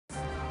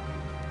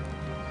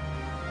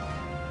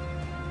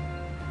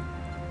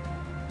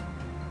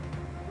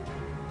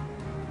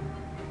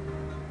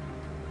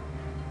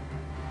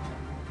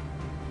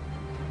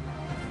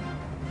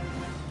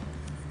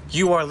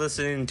You are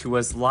listening to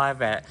us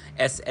live at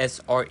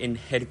SSRN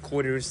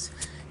headquarters,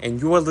 and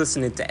you are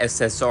listening to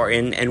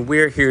SSRN, and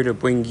we're here to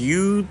bring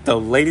you the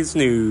latest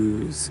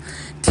news.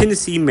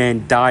 Tennessee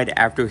man died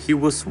after he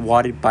was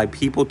swatted by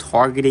people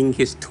targeting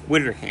his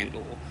Twitter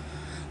handle.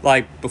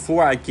 Like,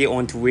 before I get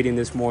on to reading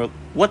this more,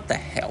 what the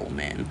hell,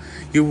 man?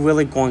 You're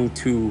really going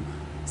to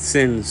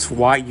send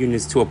SWAT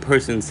units to a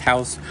person's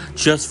house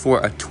just for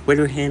a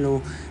Twitter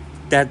handle?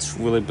 That's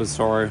really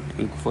bizarre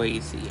and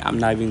crazy. I'm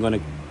not even going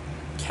to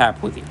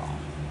cap with y'all.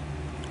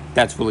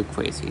 That's really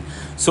crazy.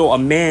 So a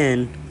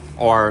man,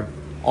 or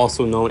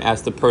also known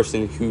as the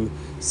person who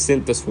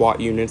sent the SWAT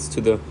units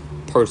to the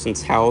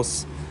person's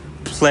house,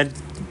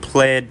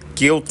 pled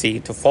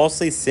guilty to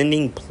falsely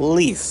sending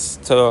police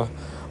to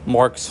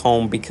Mark's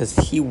home because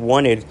he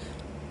wanted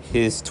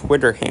his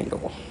Twitter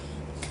handle.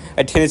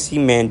 A Tennessee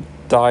man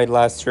died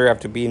last year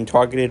after being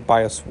targeted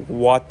by a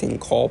swatting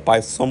call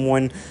by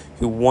someone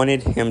who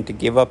wanted him to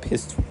give up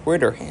his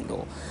Twitter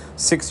handle.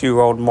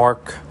 6-year-old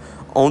Mark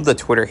owned the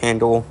Twitter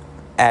handle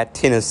at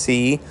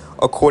Tennessee.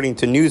 According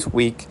to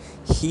Newsweek,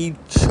 he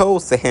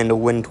chose the handle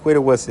when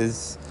Twitter was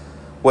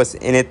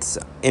in its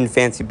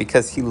infancy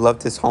because he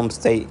loved his home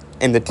state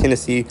and the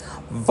Tennessee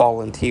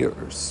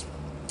Volunteers.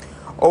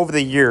 Over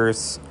the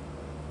years,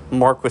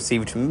 Mark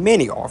received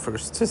many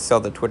offers to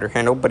sell the Twitter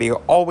handle, but he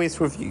always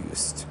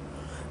refused.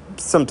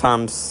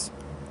 Sometimes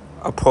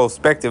a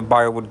prospective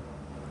buyer would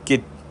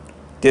get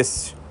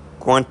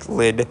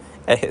disgruntled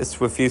at his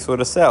refusal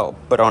to sell,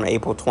 but on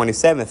April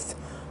 27th,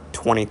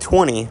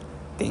 2020,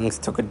 things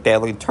took a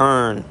deadly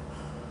turn.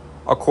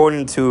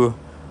 According to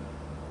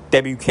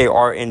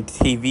WKRN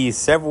TV,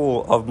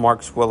 several of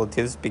Mark's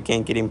relatives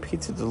began getting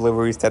pizza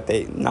deliveries that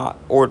they not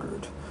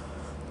ordered.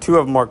 2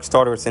 of Mark's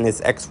daughters and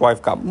his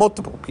ex-wife got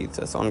multiple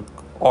pizzas on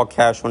all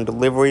cash on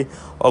delivery.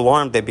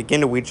 Alarmed, they began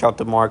to reach out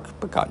to Mark,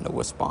 but got no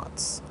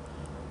response.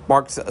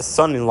 Mark's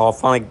son-in-law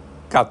finally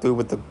got through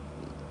with the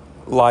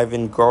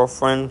live-in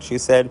girlfriend. She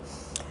said,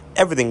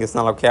 "Everything is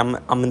not okay.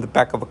 I'm in the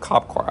back of a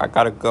cop car. I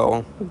gotta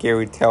go,"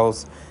 Gary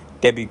tells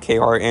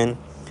WKRN.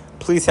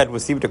 Police had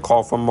received a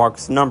call from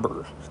Mark's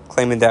number,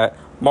 claiming that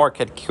Mark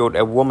had killed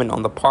a woman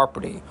on the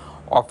property.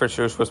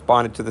 Officers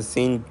responded to the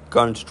scene,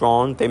 guns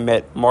drawn. They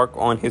met Mark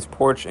on his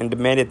porch and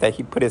demanded that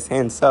he put his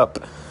hands up.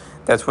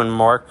 That's when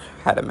Mark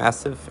had a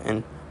massive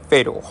and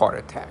fatal heart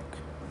attack.